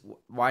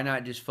 Why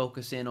not just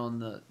focus in on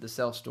the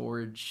self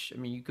storage? I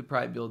mean, you could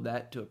probably build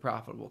that to a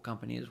profitable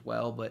company as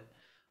well, but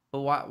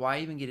why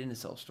even get into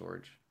self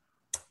storage?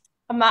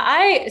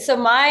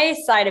 My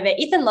side of it,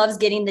 Ethan loves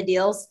getting the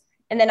deals.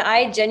 And then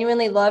I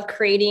genuinely love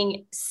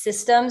creating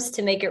systems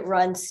to make it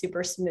run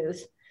super smooth.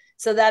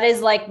 So that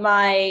is like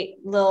my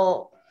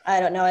little, I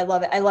don't know. I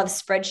love it. I love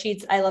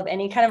spreadsheets. I love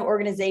any kind of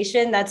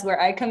organization. That's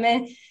where I come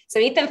in. So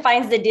Ethan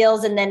finds the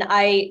deals and then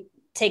I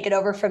take it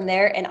over from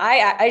there. And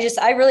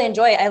I really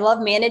enjoy it. I love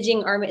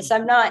managing so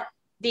I'm not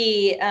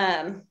the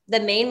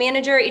main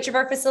manager at each of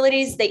our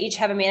facilities. They each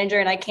have a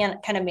manager and I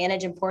can't kind of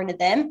manage and pour into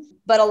them.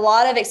 But a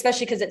lot of,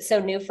 especially because it's so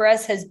new for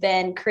us, has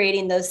been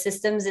creating those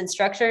systems and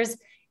structures.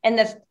 And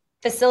the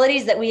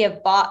facilities that we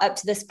have bought up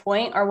to this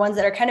point are ones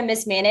that are kind of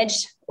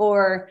mismanaged,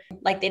 or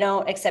like they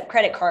don't accept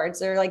credit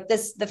cards, or like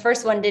the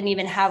first one didn't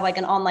even have like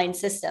an online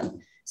system.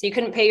 So you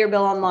couldn't pay your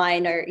bill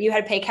online, or you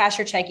had to pay cash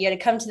or check. You had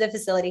to come to the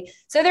facility.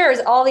 So there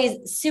was all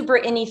these super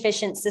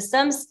inefficient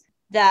systems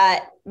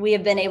that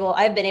I've been able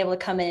to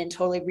come in and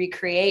totally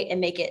recreate and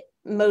make it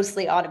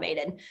mostly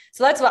automated.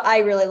 So that's what I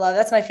really love.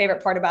 That's my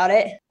favorite part about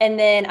it. And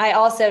then I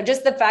also,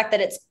 just the fact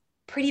that it's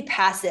pretty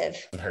passive.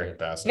 Very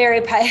passive.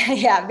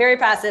 Very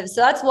passive.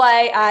 So that's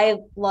why I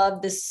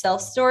love this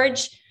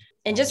self-storage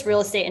and just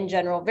real estate in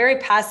general. Very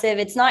passive.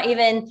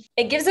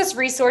 It gives us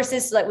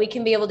resources so that we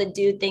can be able to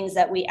do things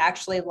that we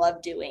actually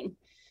love doing.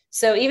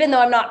 So even though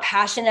I'm not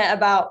passionate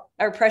about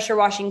our pressure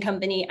washing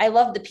company, I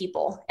love the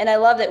people. And I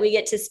love that we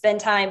get to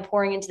spend time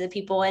pouring into the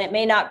people. And it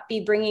may not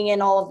be bringing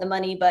in all of the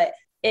money, but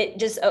it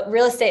just,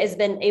 real estate has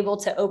been able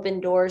to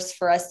open doors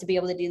for us to be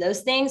able to do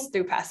those things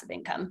through passive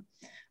income.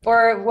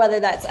 Or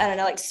whether that's, I don't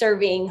know, like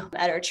serving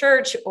at our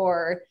church,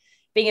 or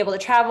being able to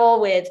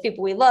travel with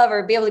people we love,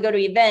 or be able to go to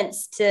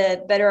events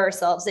to better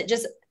ourselves. It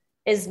just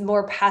is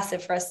more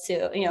passive for us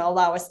to,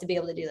 allow us to be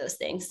able to do those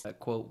things. That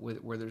quote,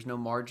 where there's no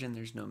margin,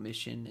 there's no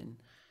mission. And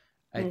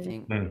I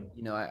think,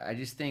 I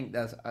just think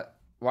that's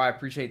why I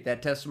appreciate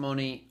that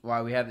testimony,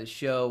 why we have this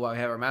show, why we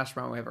have our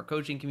mastermind, why we have our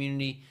coaching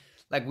community.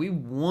 Like, we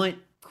want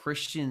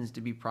Christians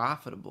to be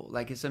profitable.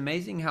 Like, it's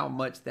amazing how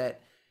much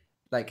that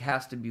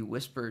has to be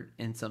whispered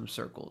in some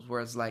circles,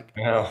 whereas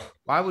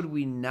why would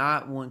we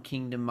not want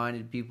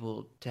kingdom-minded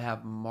people to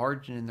have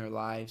margin in their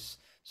lives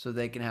so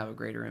they can have a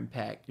greater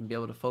impact and be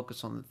able to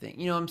focus on the thing?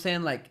 You know what I'm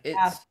saying?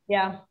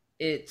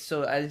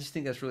 So I just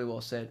think that's really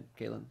well said,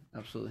 Caitlin.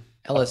 Absolutely.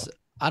 Ellis,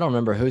 I don't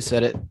remember who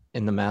said it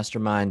in the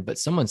mastermind, but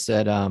someone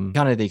said kind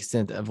of the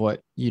extent of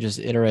what you just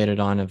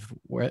iterated on, of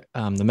where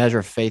the measure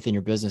of faith in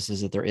your business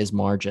is that there is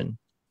margin.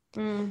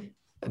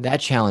 That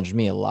challenged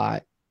me a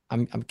lot.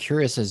 I'm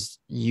curious, as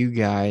you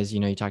guys,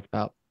 you talked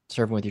about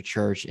serving with your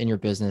church in your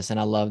business, and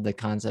I love the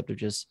concept of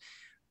just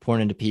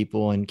pouring into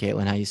people. And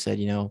Caitlin, how you said,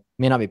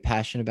 may not be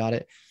passionate about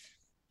it,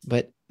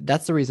 but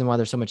that's the reason why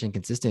there's so much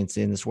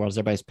inconsistency in this world, is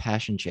everybody's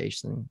passion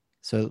chasing.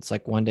 So it's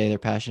like one day they're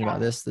passionate about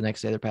this, the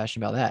next day they're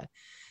passionate about that.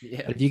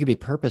 Yeah. But if you could be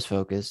purpose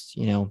focused,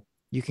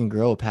 you can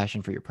grow a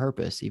passion for your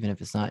purpose, even if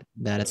it's not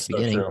that at the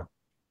beginning. True.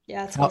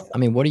 Yeah.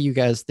 What do you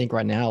guys think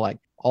right now? Like,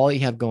 all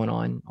you have going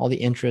on, all the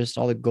interests,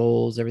 all the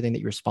goals, everything that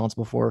you're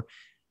responsible for,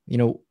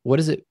 what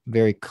is it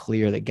very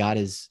clear that God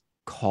is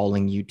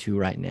calling you to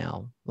right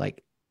now,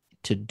 like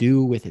to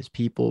do with his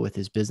people, with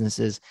his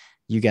businesses,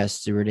 you guys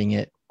stewarding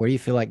it? Where do you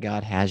feel like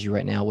God has you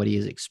right now? What he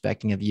is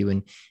expecting of you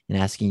and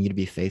asking you to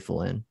be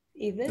faithful in?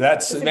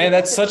 That's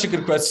such a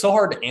good question. It's so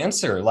hard to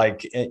answer.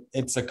 Like,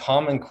 it's a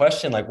common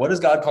question. Like, what is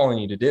God calling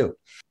you to do?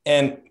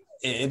 And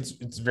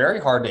it's very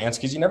hard to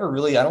answer, because you never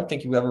really, I don't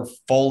think you ever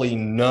fully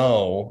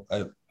know.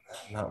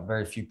 Not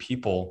very few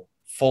people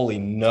fully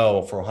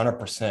know for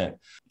 100%.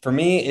 For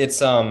me, it's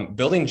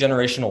building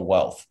generational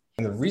wealth.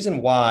 And the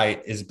reason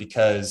why is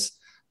because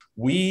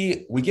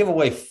we give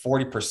away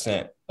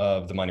 40%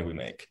 of the money we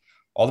make.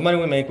 All the money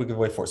we make, we give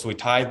away for. So we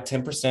tithe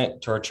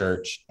 10% to our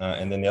church,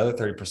 and then the other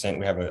 30%,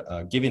 we have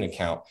a giving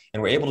account,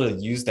 and we're able to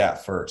use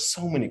that for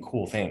so many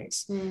cool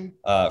things,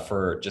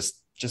 for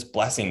just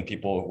blessing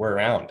people we're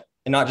around,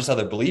 and not just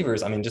other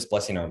believers. I mean, just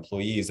blessing our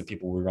employees, the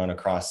people we run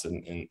across at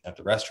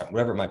the restaurant,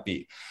 whatever it might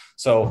be.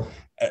 So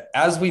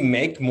as we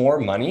make more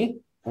money,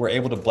 we're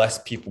able to bless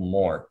people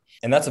more,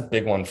 and that's a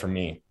big one for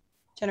me.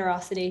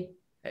 Generosity.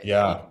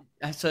 Yeah.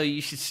 So you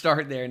should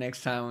start there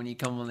next time when you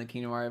come on the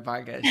Kingdom Warrior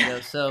podcast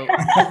show. So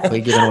we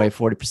giving away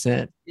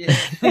 40%.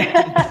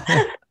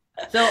 Yeah.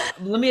 So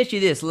let me ask you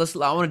this.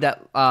 I wanted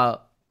to.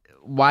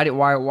 Why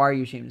are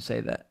you ashamed to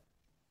say that?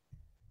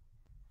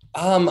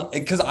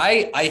 Because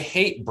I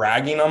hate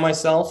bragging on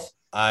myself.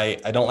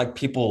 I don't like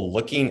people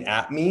looking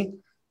at me,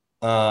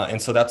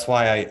 and so that's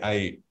why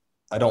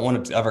I don't want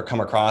it to ever come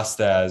across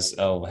as,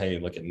 oh, hey,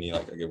 look at me,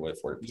 like I give away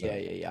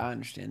 40%. Yeah. I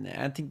understand that.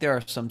 I think there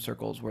are some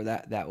circles where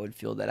that would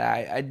feel that.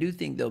 I do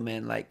think though,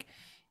 man, like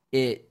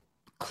it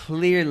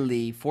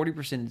clearly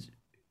 40% is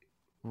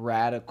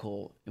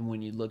radical, and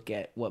when you look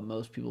at what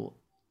most people,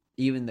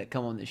 even that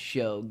come on the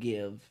show,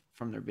 give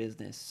from their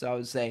business. So I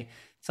would say, in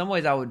some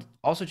ways, I would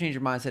also change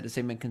your mindset to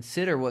say, man,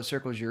 consider what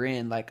circles you're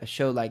in. Like a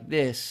show like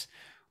this,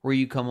 where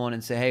you come on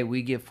and say, hey,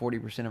 we give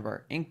 40% of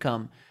our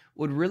income,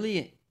 would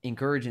really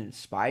encourage and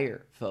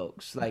inspire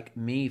folks like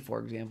me, for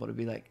example, to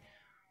be like,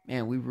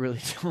 man, we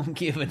really don't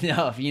give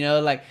enough,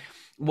 like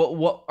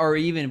what, or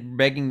even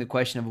begging the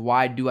question of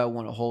why do I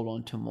want to hold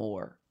on to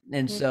more?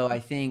 And so I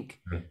think,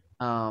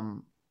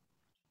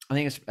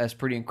 that's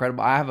pretty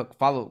incredible. I have a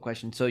follow-up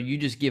question. So you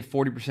just give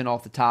 40%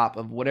 off the top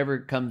of whatever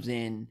comes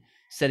in.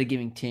 Instead of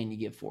giving 10, you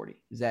give 40.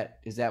 Is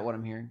that what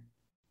I'm hearing?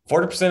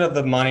 40% of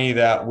the money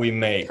that we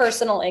make.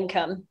 Personal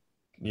income.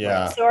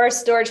 Yeah. So our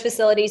storage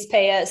facilities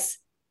pay us,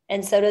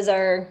 and so does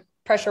our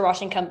pressure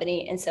washing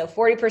company. And so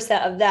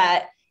 40% of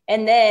that.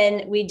 And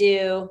then we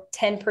do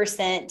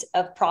 10%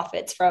 of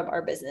profits from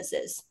our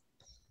businesses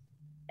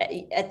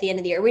at the end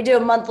of the year. We do a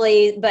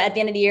monthly, but at the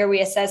end of the year,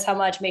 we assess how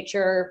much, make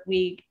sure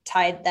we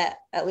tithe that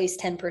at least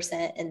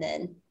 10%, and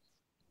then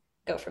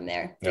go from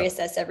there. Yep.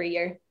 Reassess every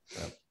year.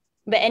 Yep.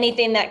 But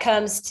anything that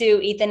comes to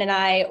Ethan and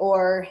I,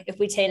 or if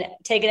we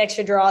take an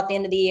extra draw at the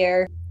end of the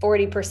year,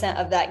 40%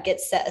 of that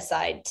gets set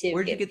aside to.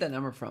 Where'd you get that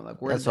number from? Like,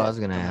 That's what I was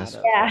going to ask.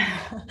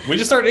 Yeah. We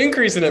just started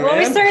increasing it, well, man.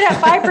 we started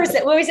at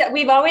 5%.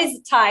 We've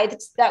always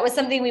tithed. That was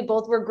something we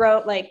both were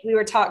we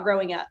were taught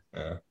growing up.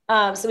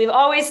 Yeah. So we've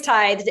always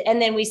tithed. And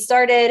then we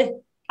started,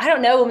 I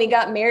don't know, when we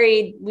got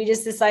married, we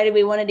just decided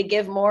we wanted to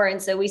give more.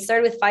 And so we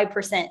started with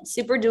 5%,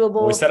 super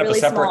doable. We set up really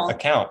a separate small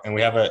account, and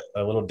we have a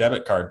little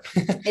debit card.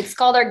 It's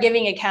called our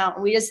giving account.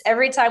 We just,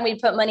 every time we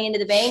put money into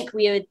the bank,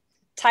 we would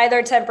tithe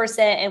our 10%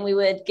 and we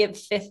would give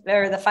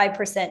the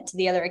 5% to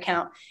the other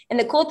account. And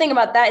the cool thing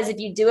about that is if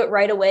you do it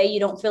right away, you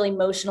don't feel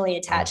emotionally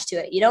attached to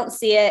it. You don't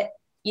see it.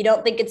 You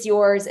don't think it's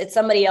yours. It's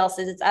somebody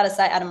else's. It's out of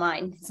sight, out of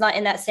mind. It's not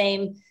in that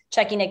same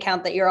checking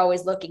account that you're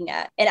always looking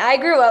at. And I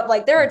grew up,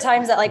 like, there were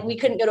times that like we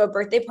couldn't go to a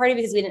birthday party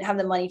because we didn't have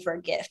the money for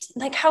a gift.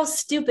 Like, how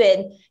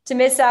stupid to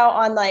miss out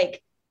on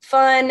like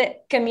fun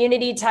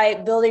community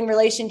type, building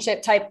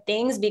relationship type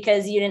things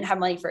because you didn't have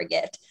money for a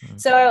gift. Mm-hmm.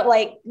 So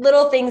like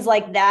little things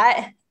like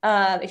that.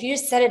 If you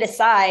just set it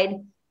aside,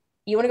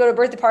 you want to go to a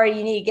birthday party,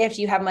 you need a gift,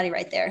 you have money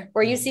right there.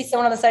 Or you see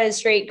someone on the side of the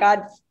street,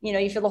 God,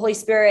 you feel the Holy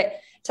Spirit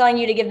telling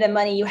you to give them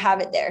money, you have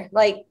it there.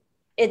 Like,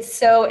 it's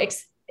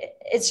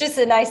just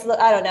a nice,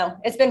 I don't know.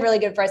 It's been really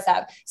good for us to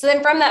have. So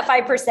then from that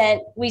 5%,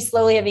 we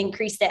slowly have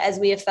increased it as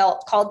we have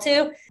felt called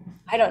to.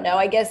 I don't know.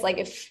 I guess like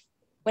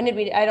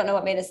I don't know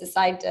what made us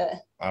decide to.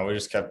 We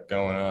just kept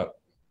going up.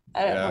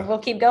 I don't know. We'll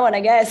keep going, I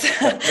guess.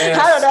 Yes.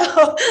 I don't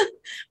know.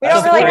 We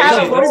don't really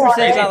have a goal.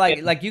 40% is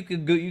not like you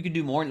could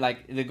do more.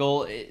 Like the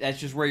goal, that's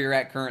just where you're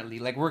at currently.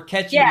 Like we're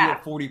catching you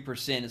at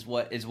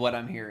 40% is what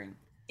I'm hearing.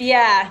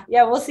 Yeah.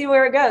 We'll see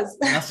where it goes.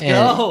 Let's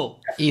go.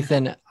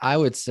 Ethan, I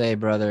would say,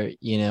 brother,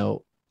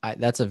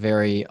 that's a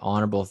very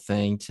honorable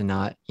thing to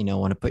not,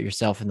 want to put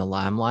yourself in the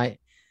limelight.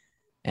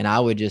 And I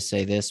would just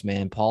say this,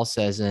 man. Paul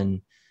says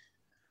in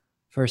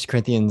 1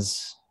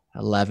 Corinthians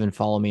 11,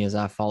 follow me as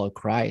I follow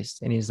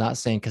Christ. And he's not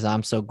saying because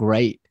I'm so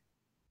great,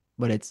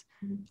 but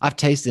I've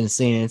tasted and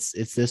seen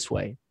it's this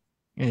way.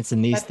 And it's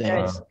in these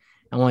things. Good.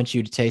 I want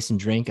you to taste and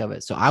drink of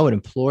it. So I would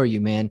implore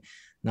you, man,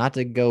 not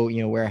to go,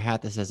 wear a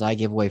hat that says I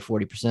give away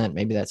 40%.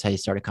 Maybe that's how you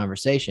start a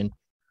conversation.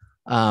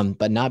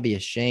 But not be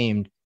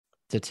ashamed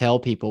to tell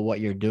people what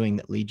you're doing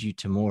that leads you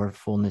to more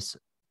fullness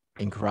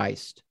in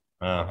Christ,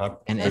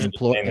 and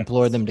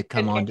implore them to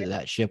come onto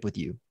that ship with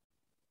you.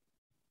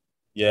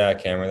 Yeah,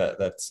 Cameron,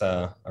 that's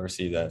I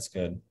received that. It's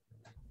good.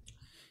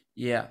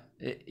 Yeah,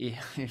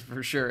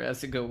 for sure.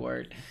 That's a good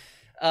word.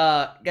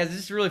 Guys, this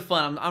is really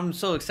fun. I'm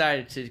so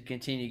excited to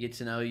continue to get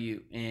to know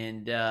you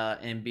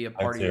and be a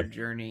part of your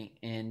journey.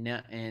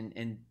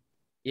 And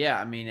yeah,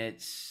 I mean,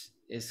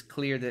 it's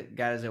clear that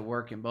God is at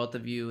work in both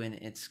of you, and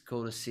it's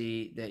cool to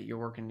see that you're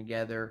working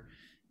together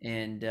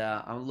And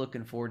I'm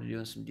looking forward to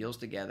doing some deals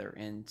together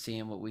and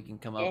seeing what we can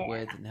come up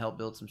with and help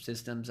build some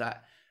systems.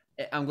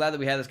 I'm glad that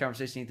we had this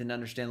conversation, Ethan, to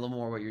understand a little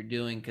more what you're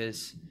doing,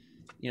 because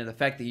the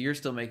fact that you're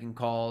still making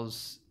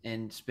calls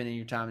and spending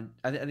your time,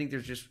 I think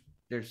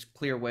there's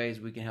clear ways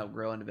we can help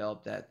grow and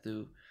develop that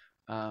through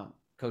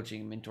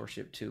coaching and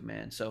mentorship too,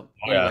 man. So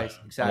anyways,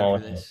 excited for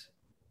this.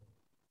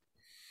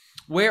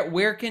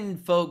 Where can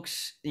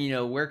folks,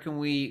 where can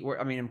we,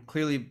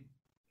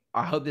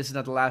 I hope this is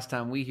not the last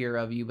time we hear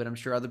of you, but I'm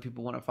sure other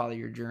people want to follow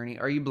your journey.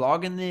 Are you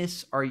blogging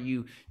this? Are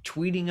you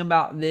tweeting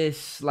about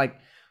this? Like,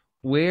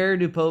 where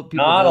do people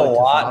not go a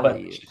lot,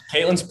 but you?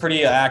 Caitlin's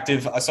pretty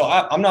active. So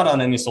I'm not on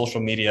any social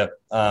media.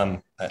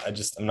 I'm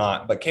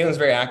not, but Caitlin's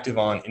very active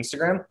on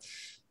Instagram.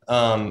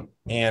 And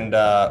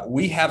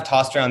we have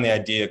tossed around the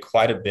idea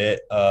quite a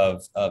bit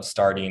of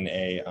starting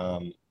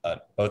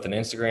both an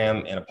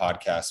Instagram and a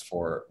podcast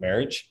for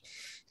marriage.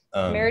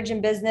 Marriage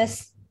and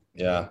business.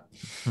 Yeah.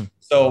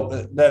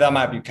 So that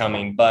might be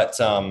coming,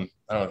 but I don't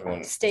know if you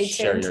want to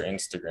share your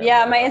Instagram.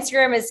 Yeah, my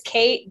Instagram is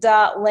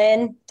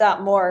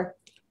kate.lynn.moore.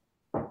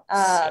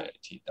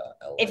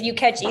 If you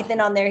catch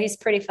Ethan on there, he's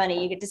pretty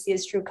funny. You get to see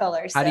his true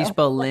colors. How do you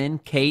spell Lynn?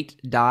 Kate.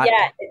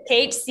 Yeah,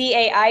 Kate,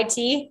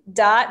 CAIT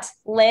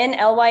 .Lynn,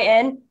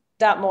 LYN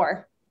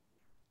 .Moore.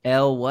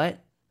 L what?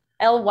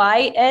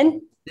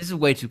 LYN. This is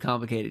way too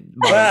complicated.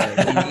 I've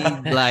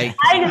had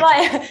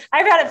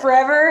it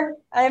forever.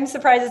 I'm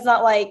surprised it's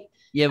not like.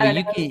 Yeah, but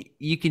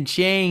you can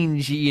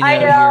change. I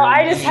know.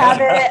 I just have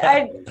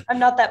it. I'm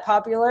not that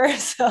popular,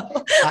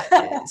 so.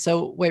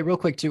 So wait, real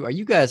quick too. Are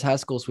you guys high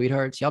school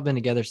sweethearts? Y'all been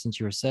together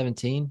since you were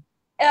 17?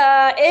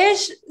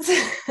 Ish.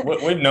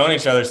 We've known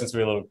each other since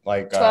we were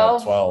like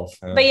 12.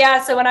 Yeah. But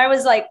yeah, so when I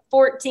was like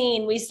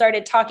 14, we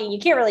started talking. You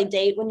can't really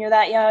date when you're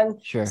that young,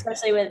 sure.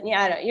 Especially when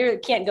you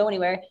can't go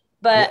anywhere.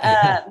 But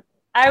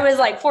I was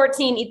like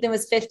 14, Ethan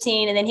was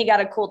 15, and then he got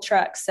a cool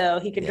truck, so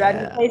he could drive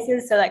me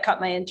places. So that caught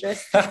my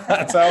interest.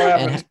 That's how it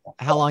happened. And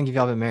how long have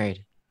y'all been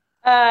married?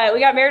 We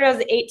got married when I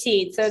was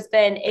 18, so it's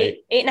been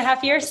eight and a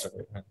half years.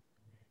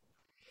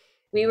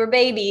 We were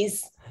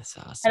babies. That's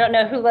awesome. I don't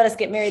know who let us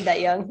get married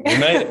that young. We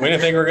didn't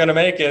think we were going to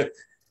make it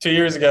 2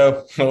 years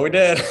ago, but we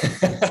did.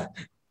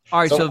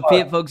 All right, so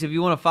folks, if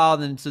you want to follow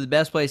them, so the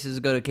best place is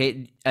to go to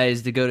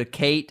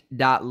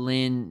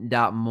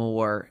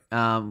kate.lynn.moore,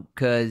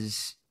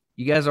 because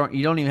you guys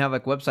you don't even have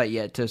like a website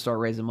yet to start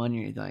raising money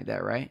or anything like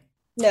that, right?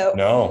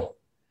 No.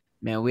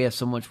 Man, we have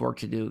so much work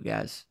to do,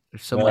 guys.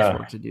 There's so much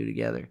work to do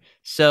together.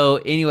 So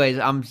anyways,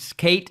 I'm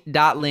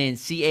Kate.Lynn,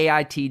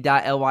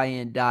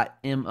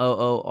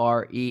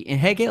 CAIT.LYN.MOORE. And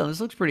hey, Caitlin,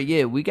 this looks pretty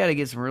good. We got to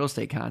get some real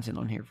estate content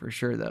on here for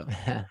sure, though.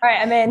 All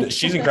right, I'm in.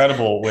 She's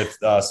incredible with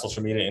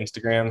social media,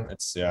 Instagram.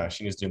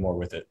 She needs to do more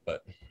with it,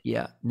 but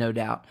yeah, no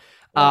doubt.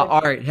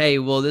 All right. Hey,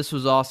 well, this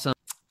was awesome.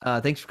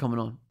 Thanks for coming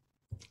on.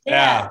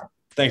 Yeah.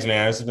 Thanks,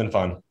 man. This has been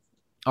fun.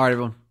 All right,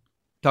 everyone.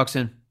 Talk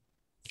soon.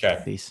 Okay.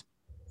 Peace.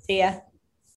 See ya.